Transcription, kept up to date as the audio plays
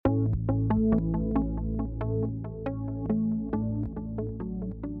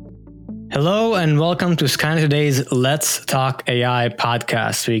Hello and welcome to Skynet Today's Let's Talk AI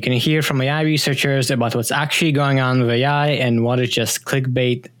podcast, where you can hear from AI researchers about what's actually going on with AI and what is just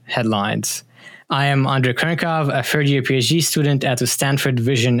clickbait headlines. I am Andrei Kernkov, a third-year PhD student at the Stanford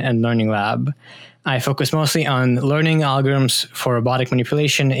Vision and Learning Lab. I focus mostly on learning algorithms for robotic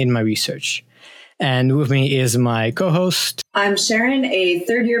manipulation in my research. And with me is my co-host. I'm Sharon, a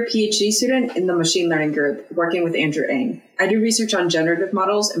third-year PhD student in the machine learning group, working with Andrew Ng. I do research on generative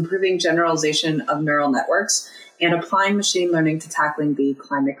models, improving generalization of neural networks, and applying machine learning to tackling the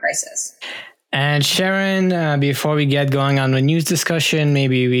climate crisis. And Sharon, before we get going on the news discussion,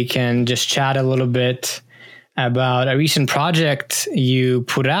 maybe we can just chat a little bit about a recent project you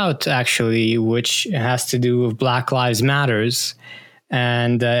put out, actually, which has to do with Black Lives Matters.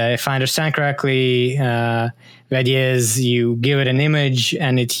 And if I understand correctly, the idea is you give it an image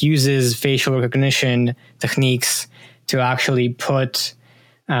and it uses facial recognition techniques to actually put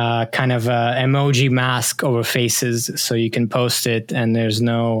kind of an emoji mask over faces so you can post it and there's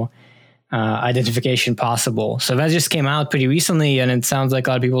no identification possible. So that just came out pretty recently and it sounds like a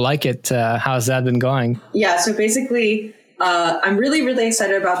lot of people like it. How's that been going? Yeah, so basically, I'm really, really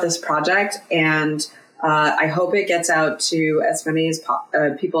excited about this project, and I hope it gets out to as many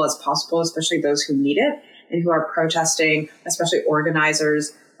people as possible, especially those who need it and who are protesting, especially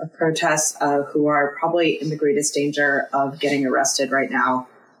organizers of protests who are probably in the greatest danger of getting arrested right now.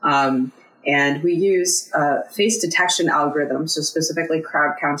 And we use face detection algorithms, so specifically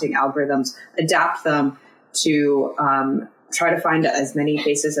crowd counting algorithms, adapt them to try to find as many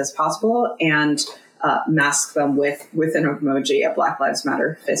faces as possible and mask them with an emoji, a Black Lives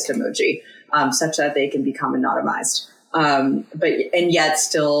Matter fist emoji. Such that they can become anonymized, and yet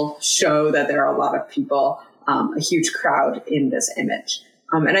still show that there are a lot of people, a huge crowd in this image.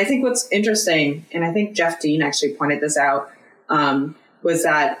 And I think what's interesting, and I think Jeff Dean actually pointed this out, was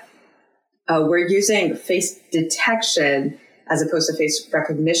that we're using face detection as opposed to face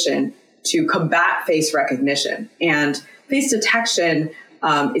recognition to combat face recognition. And face detection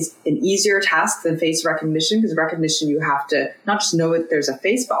is an easier task than face recognition, because recognition, you have to not just know that there's a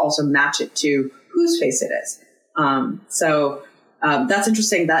face, but also match it to whose face it is. So that's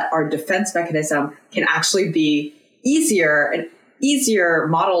interesting that our defense mechanism can actually be an easier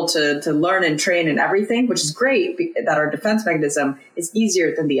model to learn and train and everything, which is great that our defense mechanism is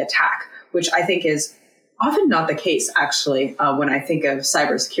easier than the attack, which I think is often not the case, actually, when I think of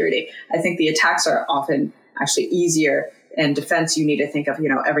cybersecurity. I think the attacks are often actually easier. And defense, you need to think of,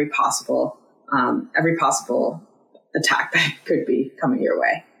 every possible attack that could be coming your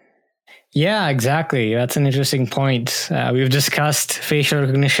way. Yeah, exactly. That's an interesting point. We've discussed facial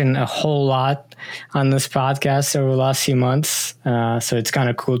recognition a whole lot on this podcast over the last few months. So it's kind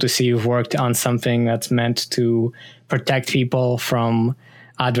of cool to see you've worked on something that's meant to protect people from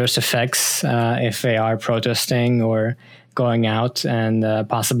adverse effects if they are protesting or going out and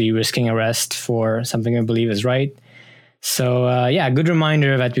possibly risking arrest for something they believe is right. So, good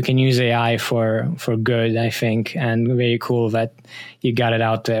reminder that we can use AI for good, I think, and very cool that you got it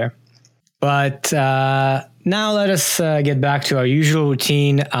out there. But now let us get back to our usual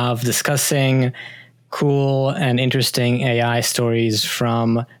routine of discussing cool and interesting AI stories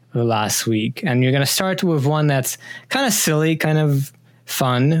from the last week. And you're going to start with one that's kind of silly, kind of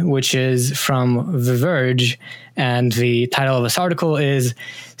fun, which is from The Verge. And the title of this article is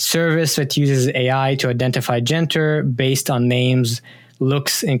 "Service that uses AI to identify gender based on names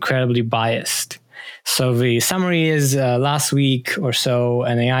looks incredibly biased." So the summary is last week or so,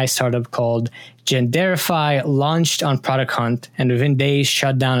 an AI startup called Genderify launched on Product Hunt and within days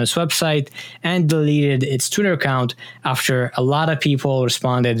shut down its website and deleted its Twitter account after a lot of people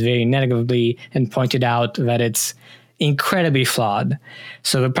responded very negatively and pointed out that it's incredibly flawed.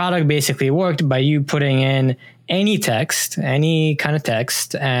 So the product basically worked by you putting in any text, any kind of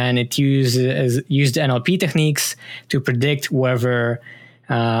text, and it used NLP techniques to predict whether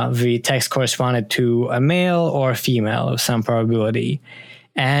the text corresponded to a male or a female of some probability.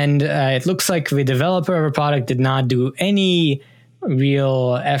 And it looks like the developer of the product did not do any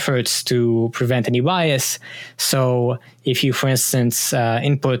real efforts to prevent any bias. So if you, for instance,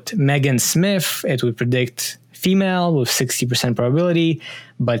 input Megan Smith, it would predict female with 60% probability,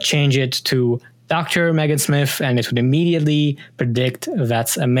 but change it to Dr. Megan Smith, and it would immediately predict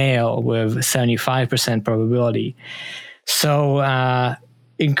that's a male with 75% probability. So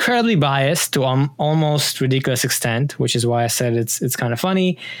incredibly biased to almost ridiculous extent, which is why I said it's kind of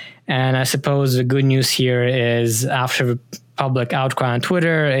funny. And I suppose the good news here is after the public outcry on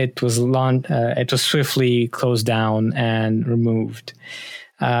Twitter, it was swiftly closed down and removed.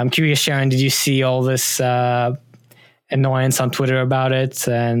 I'm curious, Sharon, did you see all this annoyance on Twitter about it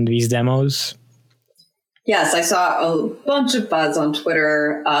and these demos? Yes, I saw a bunch of buzz on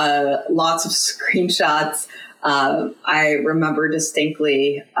Twitter, lots of screenshots. I remember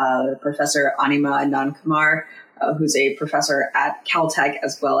distinctly Professor Anima Anand-Kumar, who's a professor at Caltech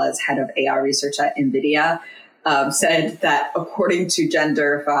as well as head of AI research at NVIDIA, said that according to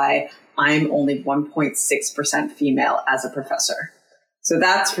Genderify, I'm only 1.6% female as a professor. So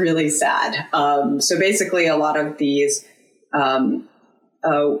that's really sad. So basically a lot of these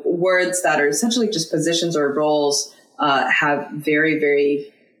words that are essentially just positions or roles have very,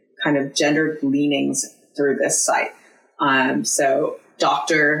 very kind of gendered leanings through this site. So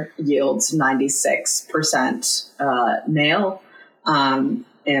doctor yields 96% male.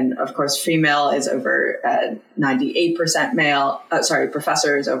 And of course, female is over 98% male.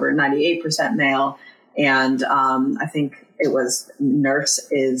 Professor is over 98% male. And I think it was nurse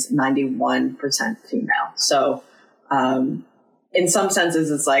is 91% female. So in some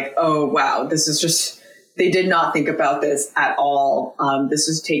senses, it's like, oh, wow, this is just, they did not think about this at all. This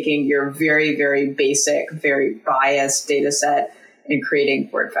is taking your very, very basic, very biased data set and creating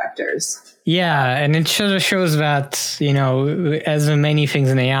word vectors. Yeah, and it shows that, as in many things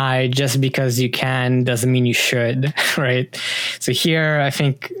in AI, just because you can doesn't mean you should, right? So here, I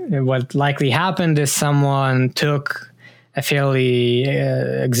think what likely happened is someone took a fairly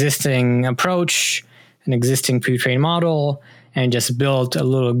existing approach, an existing pre-trained model, and just built a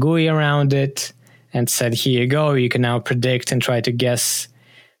little GUI around it and said, here you go, you can now predict and try to guess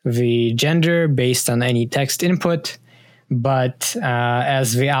the gender based on any text input. But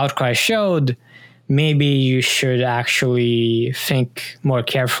as the outcry showed, maybe you should actually think more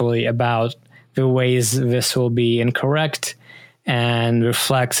carefully about the ways this will be incorrect and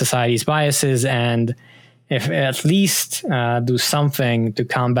reflect society's biases, and if at least do something to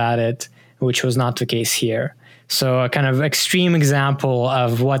combat it, which was not the case here. So a kind of extreme example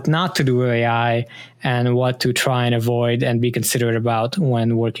of what not to do with AI and what to try and avoid and be considerate about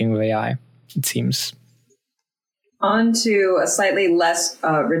when working with AI, it seems. On to a slightly less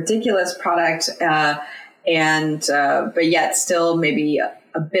ridiculous product, but yet still maybe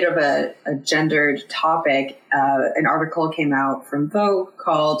a bit of a gendered topic. An article came out from Vogue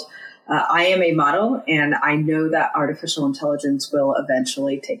called I Am a Model, and I Know That Artificial Intelligence Will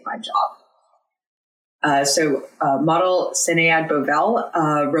Eventually Take My Job. So model Sinead Bovell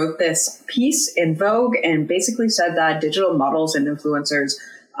wrote this piece in Vogue and basically said that digital models and influencers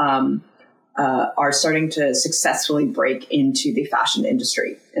are starting to successfully break into the fashion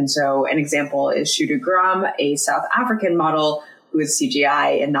industry. And so an example is Shudu Gram, a South African model who is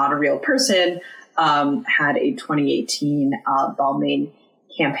CGI and not a real person, had a 2018 Balmain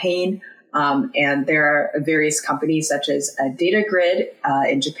campaign. And there are various companies such as DataGrid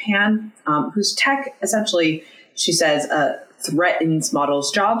in Japan, whose tech essentially, she says, threatens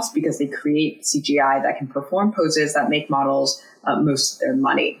models' jobs because they create CGI that can perform poses that make models most of their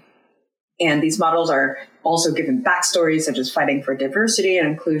money. And these models are also given backstories such as fighting for diversity and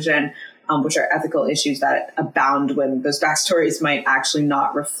inclusion, which are ethical issues that abound when those backstories might actually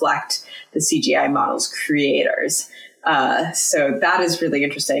not reflect the CGI model's creators. So that is really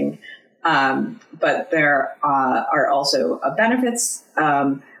interesting. But there are also benefits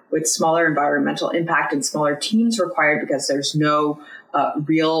with smaller environmental impact and smaller teams required because there's no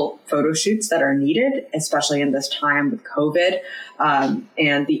real photo shoots that are needed, especially in this time with COVID.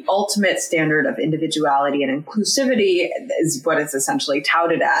 And the ultimate standard of individuality and inclusivity is what it's essentially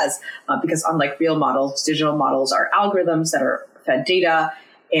touted as, because unlike real models, digital models are algorithms that are fed data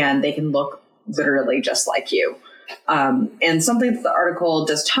and they can look literally just like you. And something that the article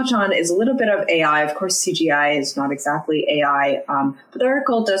does touch on is a little bit of AI. Of course, CGI is not exactly AI, but the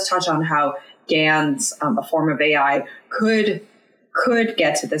article does touch on how GANs, a form of AI, could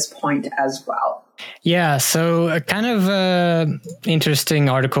get to this point as well. Yeah, so a kind of interesting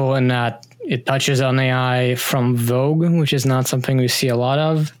article in that it touches on AI from Vogue, which is not something we see a lot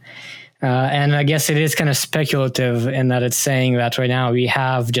of. And I guess it is kind of speculative in that it's saying that right now we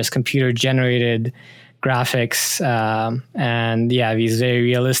have just computer-generated graphics and these very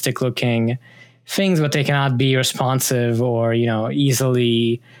realistic looking things, but they cannot be responsive or,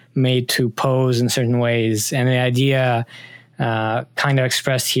 easily made to pose in certain ways. And the idea kind of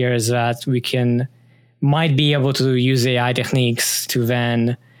expressed here is that we might be able to use AI techniques to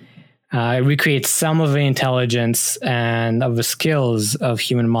then recreate some of the intelligence and of the skills of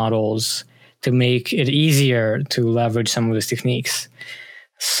human models to make it easier to leverage some of these techniques.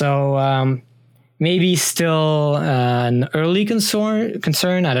 So maybe still an early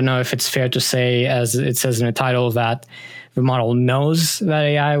concern. I don't know if it's fair to say, as it says in the title, that the model knows that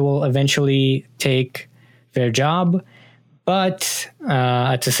AI will eventually take their job. But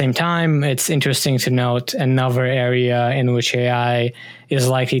at the same time, it's interesting to note another area in which AI is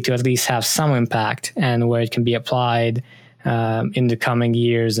likely to at least have some impact and where it can be applied in the coming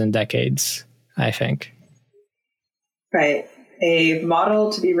years and decades, I think. Right. A model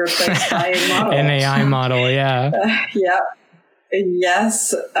to be replaced by a model. An AI model, yeah. Yeah. Yes.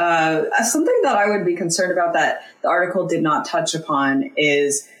 Something that I would be concerned about that the article did not touch upon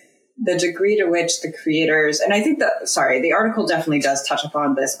is the degree to which the creators, and I think the article definitely does touch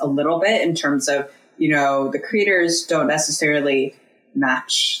upon this a little bit in terms of, the creators don't necessarily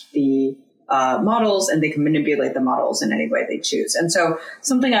match the models, and they can manipulate the models in any way they choose. And so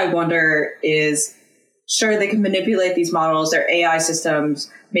something I wonder is, sure, they can manipulate these models, their AI systems.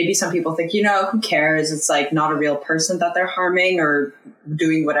 Maybe some people think, who cares? It's like not a real person that they're harming or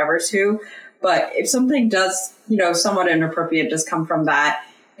doing whatever to. But if something does, somewhat inappropriate does come from that,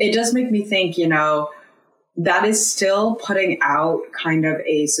 it does make me think, that is still putting out kind of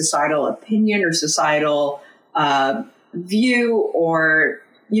a societal opinion or societal view or,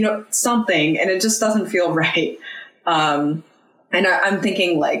 something, and it just doesn't feel right. And I'm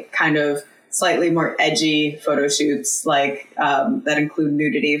thinking like kind of slightly more edgy photo shoots, like that include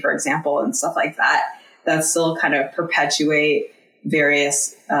nudity, for example, and stuff like that still kind of perpetuate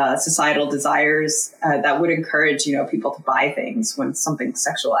various societal desires that would encourage, people to buy things when something's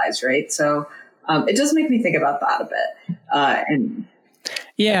sexualized, right? So it does make me think about that a bit.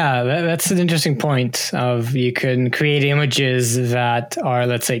 Yeah, that's an interesting point of you can create images that are,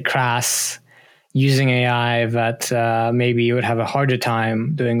 let's say, crass using AI that maybe you would have a harder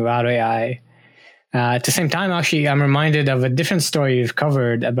time doing without AI. At the same time, actually, I'm reminded of a different story you've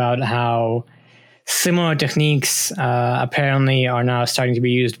covered about how similar techniques apparently are now starting to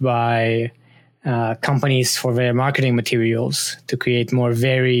be used by companies for their marketing materials to create more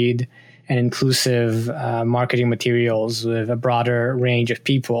varied and inclusive marketing materials with a broader range of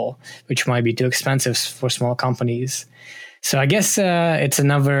people, which might be too expensive for small companies. So I guess it's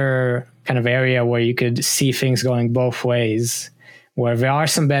another kind of area where you could see things going both ways, where there are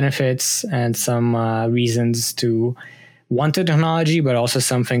some benefits and some reasons to want the technology, but also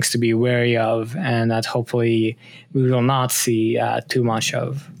some things to be wary of, and that hopefully we will not see too much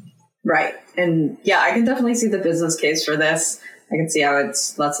of. Right. And yeah, I can definitely see the business case for this. I can see how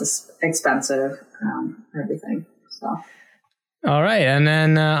it's less expensive, everything. So. All right. And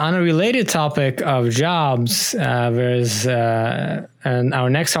then on a related topic of jobs, there's our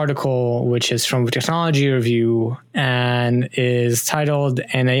next article, which is from Technology Review and is titled,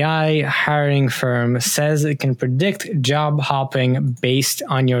 "An AI hiring firm says it can predict job hopping based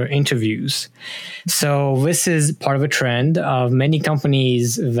on your interviews." So this is part of a trend of many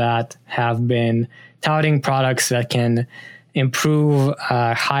companies that have been touting products that can improve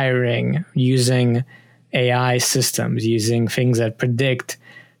hiring using AI systems, using things that predict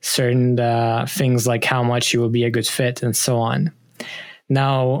certain things like how much you will be a good fit and so on.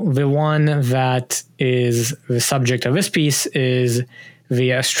 Now, the one that is the subject of this piece is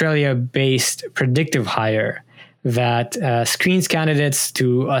the Australia-based predictive hire that screens candidates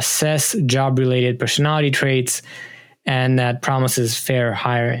to assess job-related personality traits and that promises fair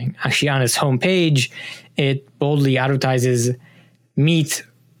hiring. Actually, on its homepage, it boldly advertises, "Meet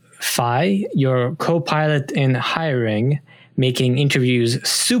Fi, your co-pilot in hiring, making interviews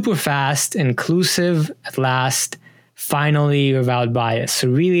super fast, inclusive, at last, finally without bias." So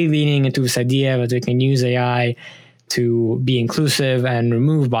really leaning into this idea that we can use AI to be inclusive and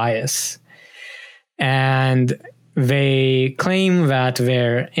remove bias. And they claim that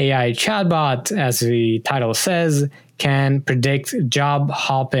their AI chatbot, as the title says, can predict job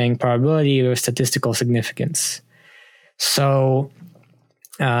hopping probability with statistical significance. So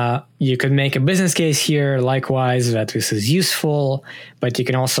you could make a business case here, likewise, that this is useful, but you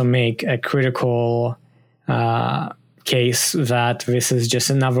can also make a critical case that this is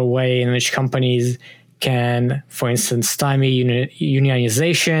just another way in which companies can, for instance, stymie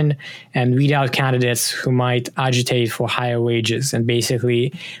unionization and weed out candidates who might agitate for higher wages and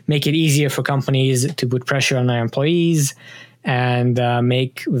basically make it easier for companies to put pressure on their employees and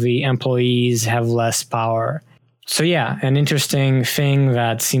make the employees have less power. So yeah, an interesting thing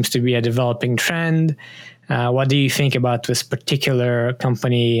that seems to be a developing trend. What do you think about this particular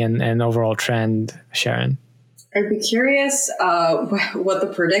company and overall trend, Sharon? I'd be curious what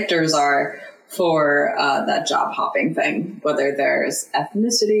the predictors are for that job hopping thing, whether there's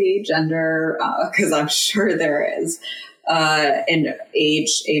ethnicity, gender, because I'm sure there is, and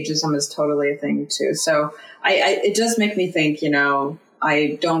ageism is totally a thing too. So it does make me think,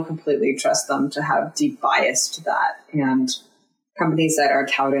 I don't completely trust them to have deep bias to that. And companies that are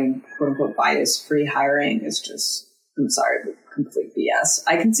touting quote unquote bias free hiring is just I'm sorry, but complete BS.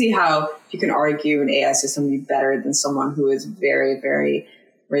 I can see how you can argue an AI system would be better than someone who is very, very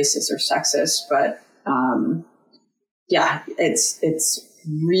racist or sexist, but it's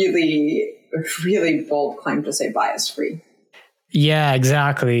really a really bold claim to say bias-free. Yeah,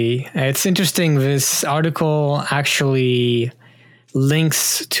 exactly. It's interesting. This article actually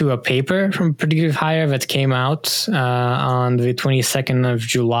links to a paper from Predictive Hire that came out on the 22nd of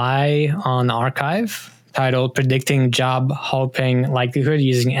July on Archive, titled Predicting Job Hopping Likelihood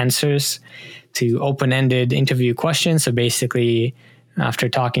Using Answers to Open-Ended Interview Questions. So basically, after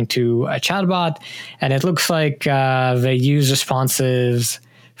talking to a chatbot, and it looks like they use responses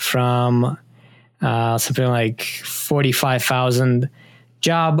from something like 45,000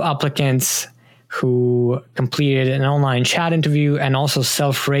 job applicants who completed an online chat interview and also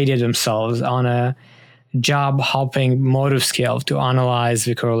self-rated themselves on a job hopping motive scale to analyze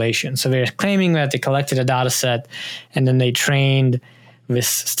the correlation. So they're claiming that they collected a data set and then they trained this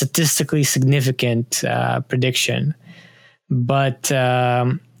statistically significant prediction. But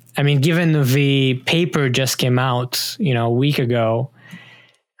given the paper just came out, a week ago,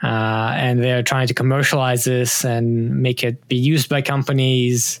 and they're trying to commercialize this and make it be used by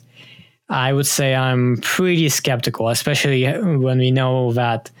companies, I would say I'm pretty skeptical, especially when we know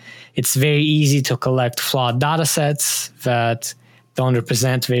that it's very easy to collect flawed data sets that don't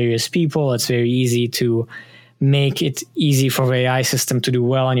represent various people. It's very easy to make it easy for the AI system to do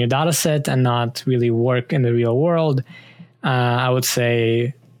well on your data set and not really work in the real world. I would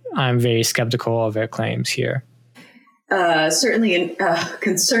say I'm very skeptical of their claims here. Certainly a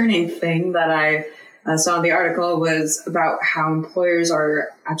concerning thing that I saw in the article was about how employers are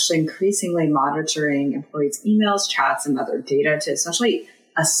actually increasingly monitoring employees' emails, chats, and other data to essentially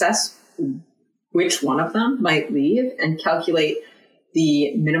assess which one of them might leave and calculate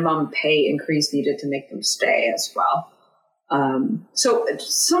the minimum pay increase needed to make them stay as well. So to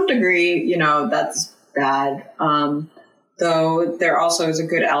some degree, that's bad. Though there also is a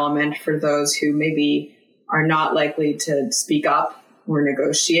good element for those who maybe are not likely to speak up or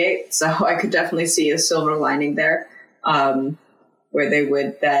negotiate. So I could definitely see a silver lining there, where they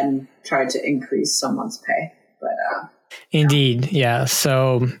would then try to increase someone's pay. But Indeed, yeah.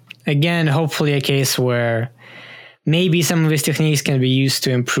 So again, hopefully a case where maybe some of these techniques can be used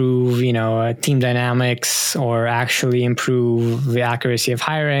to improve, team dynamics or actually improve the accuracy of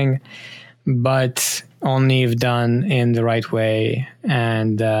hiring, but only if done in the right way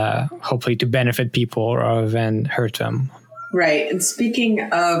and hopefully to benefit people rather than hurt them. Right. And speaking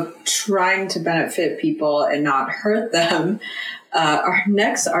of trying to benefit people and not hurt them, our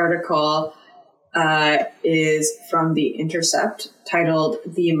next article is from The Intercept, titled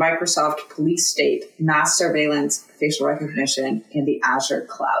The Microsoft Police State, Mass Surveillance, Facial Recognition, and the Azure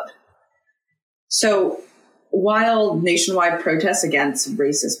Cloud. So while nationwide protests against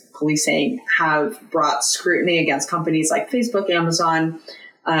racist policing have brought scrutiny against companies like Facebook, Amazon,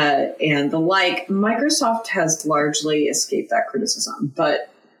 and the like, Microsoft has largely escaped that criticism.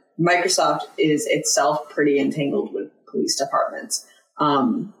 But Microsoft is itself pretty entangled with police departments.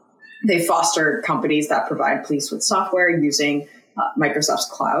 They foster companies that provide police with software using Microsoft's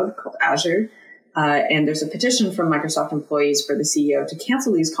cloud called Azure. And there's a petition from Microsoft employees for the CEO to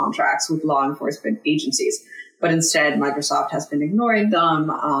cancel these contracts with law enforcement agencies. But instead, Microsoft has been ignoring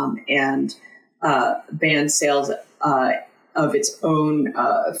them and banned sales of its own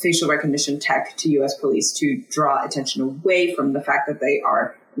facial recognition tech to U.S. police to draw attention away from the fact that they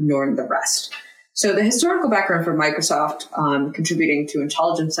are ignoring the rest. So the historical background for Microsoft contributing to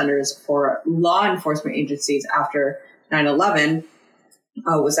intelligence centers for law enforcement agencies after 9/11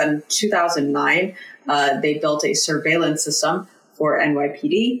 was that in 2009, they built a surveillance system for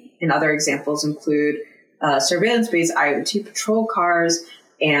NYPD. And other examples include surveillance-based IoT patrol cars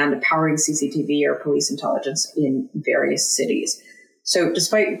and powering CCTV or police intelligence in various cities. So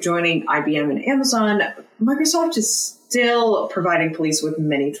despite joining IBM and Amazon, Microsoft is still providing police with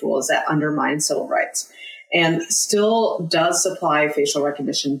many tools that undermine civil rights and still does supply facial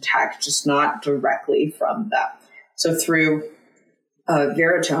recognition tech, just not directly from them. So through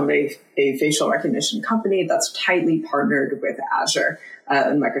Veritone, a facial recognition company that's tightly partnered with Azure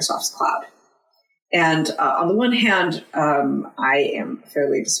and Microsoft's cloud. And on the one hand, I am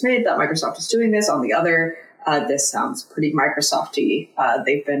fairly dismayed that Microsoft is doing this. On the other, this sounds pretty Microsoft-y.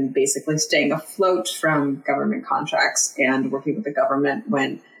 They've been basically staying afloat from government contracts and working with the government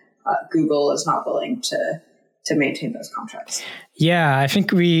when Google is not willing to maintain those contracts. Yeah, I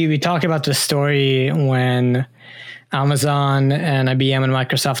think we talked about the story when Amazon and IBM and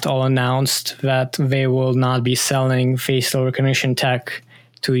Microsoft all announced that they will not be selling facial recognition tech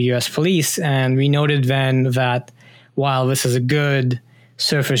to US police. And we noted then that while this is a good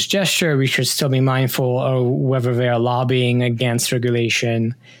surface gesture, we should still be mindful of whether they are lobbying against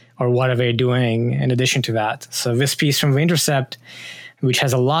regulation or what are they doing in addition to that. So this piece from The Intercept, which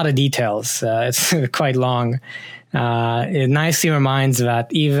has a lot of details, it's quite long, it nicely reminds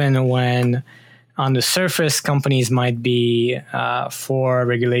that even when on the surface companies might be for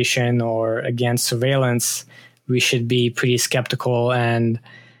regulation or against surveillance, we should be pretty skeptical and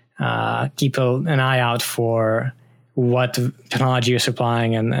keep an eye out for what technology is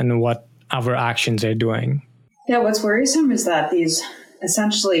supplying and what other actions they're doing. Yeah, what's worrisome is that these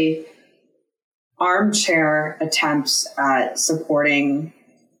essentially armchair attempts at supporting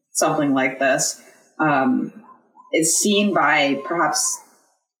something like this is seen by perhaps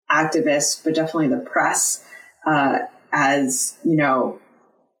activists, but definitely the press, as,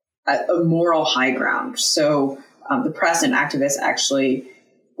 a moral high ground. So the press and activists actually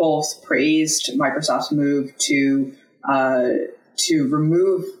both praised Microsoft's move to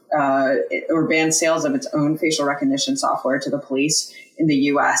remove or ban sales of its own facial recognition software to the police in the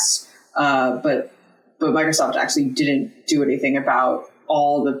U.S. But Microsoft actually didn't do anything about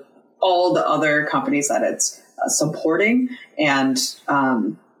all the other companies that it's supporting, and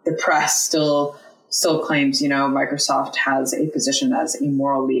the press still claims Microsoft has a position as a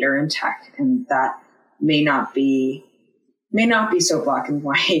moral leader in tech, and that may not be so black and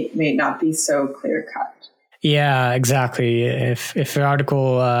white, may not be so clear cut. Yeah, exactly. If the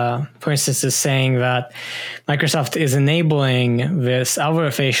article, for instance, is saying that Microsoft is enabling this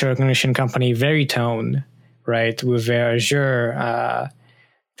other facial recognition company, Veritone, right, with their Azure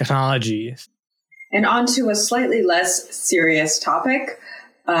technology. And on to a slightly less serious topic.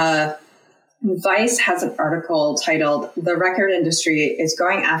 Vice has an article titled, "The Record Industry is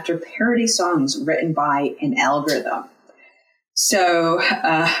Going After Parody Songs Written by an Algorithm." So,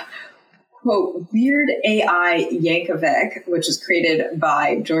 quote, Weird AI Yankovic, which was created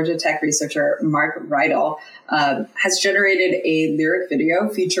by Georgia Tech researcher Mark Rydell, has generated a lyric video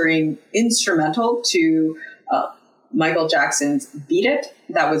featuring instrumental to Michael Jackson's Beat It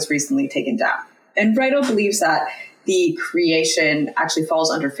that was recently taken down. And Rydell believes that the creation actually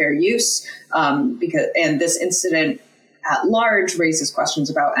falls under fair use and this incident at large raises questions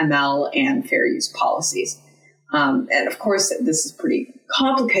about ML and fair use policies. And of course, this is pretty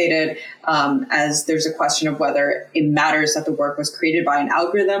complicated as there's a question of whether it matters that the work was created by an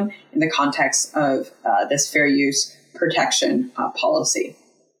algorithm in the context of this fair use protection policy.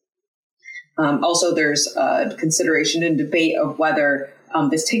 Also, there's consideration and debate of whether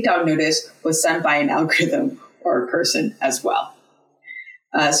this takedown notice was sent by an algorithm or a person as well.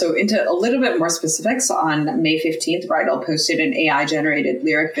 So into a little bit more specifics, on May 15th, Rydell posted an AI-generated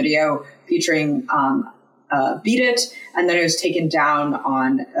lyric video featuring Beat It, and then it was taken down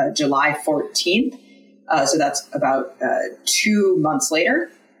on July 14th. So that's about 2 months later.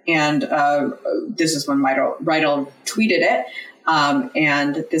 And this is when Rydell tweeted it.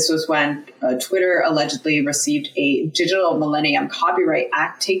 And this was when Twitter allegedly received a Digital Millennium Copyright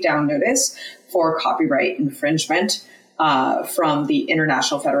Act takedown notice for copyright infringement from the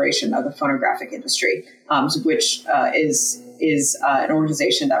International Federation of the Phonographic Industry, which is an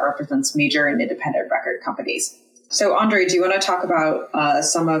organization that represents major and independent record companies. So, Andre, do you want to talk about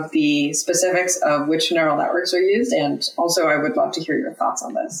some of the specifics of which neural networks are used? And also, I would love to hear your thoughts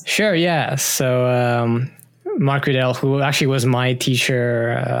on this. Sure, yeah. So, Mark Rydell, who actually was my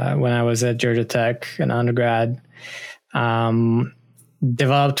teacher when I was at Georgia Tech, an undergrad,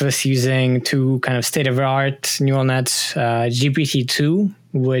 developed this using two kind of state-of-the-art neural nets, GPT-2,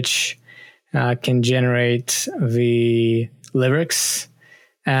 which can generate the lyrics,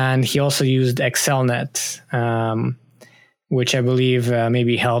 and he also used ExcelNet, which I believe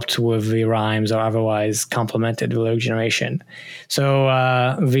maybe helped with the rhymes or otherwise complemented the lyric generation. So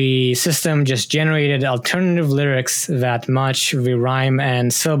the system just generated alternative lyrics that match the rhyme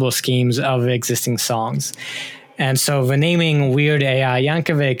and syllable schemes of the existing songs. And so the naming Weird AI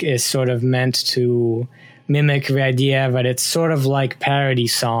Yankovic is sort of meant to mimic the idea that it's sort of like parody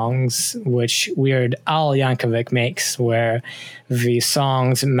songs, which Weird Al Yankovic makes, where the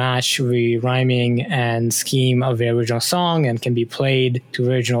songs match the rhyming and scheme of the original song and can be played to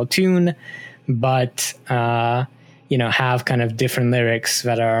the original tune, but have kind of different lyrics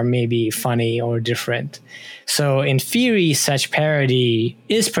that are maybe funny or different. So in theory, such parody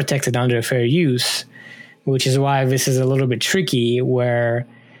is protected under fair use, which is why this is a little bit tricky, where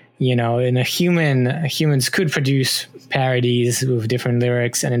humans could produce parodies with different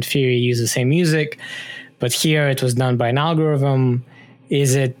lyrics and in theory use the same music, but here it was done by an algorithm.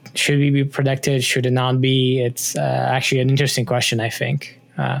 Should we be protected? Should it not be? It's actually an interesting question, I think.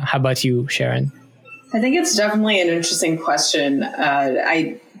 How about you, Sharon? I think it's definitely an interesting question.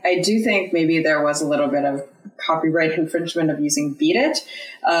 I do think maybe there was a little bit of copyright infringement of using Beat It,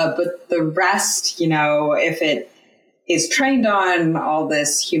 but the rest, if it is trained on all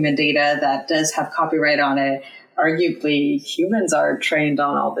this human data that does have copyright on it, arguably humans are trained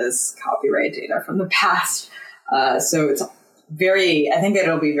on all this copyright data from the past. So it's I think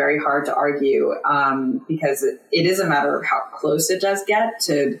it'll be very hard to argue because it is a matter of how close it does get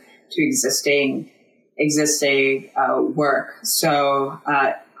to existing work. So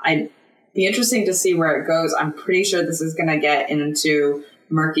I'd be interesting to see where it goes. I'm pretty sure this is going to get into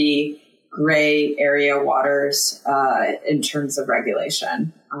murky, gray area waters in terms of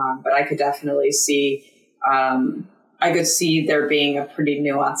regulation. But I could definitely see there being a pretty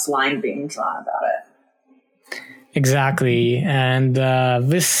nuanced line being drawn about it. Exactly. And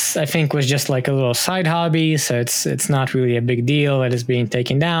this, I think, was just like a little side hobby. So it's not really a big deal that it's being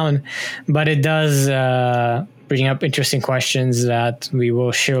taken down. But it does bring up interesting questions that we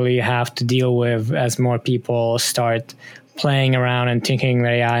will surely have to deal with as more people start playing around and tinkering with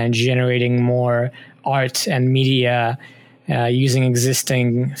AI and generating more art and media using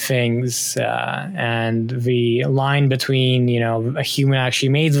existing things. And the line between, a human actually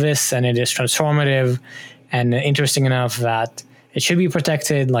made this and it is transformative and interesting enough that it should be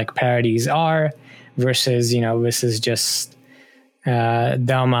protected like parodies are, versus, this is just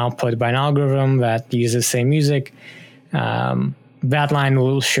dumb output by an algorithm that uses the same music. That line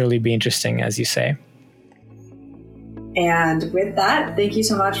will surely be interesting, as you say. And with that, thank you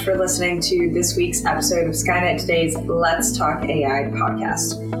so much for listening to this week's episode of Skynet Today's Let's Talk AI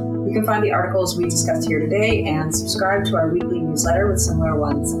podcast. You can find the articles we discussed here today and subscribe to our weekly newsletter with similar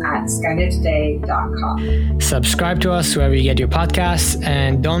ones at skynettoday.com. Subscribe to us wherever you get your podcasts,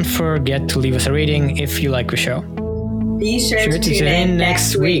 and don't forget to leave us a rating if you like the show. Be sure to tune in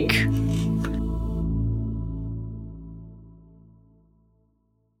next week.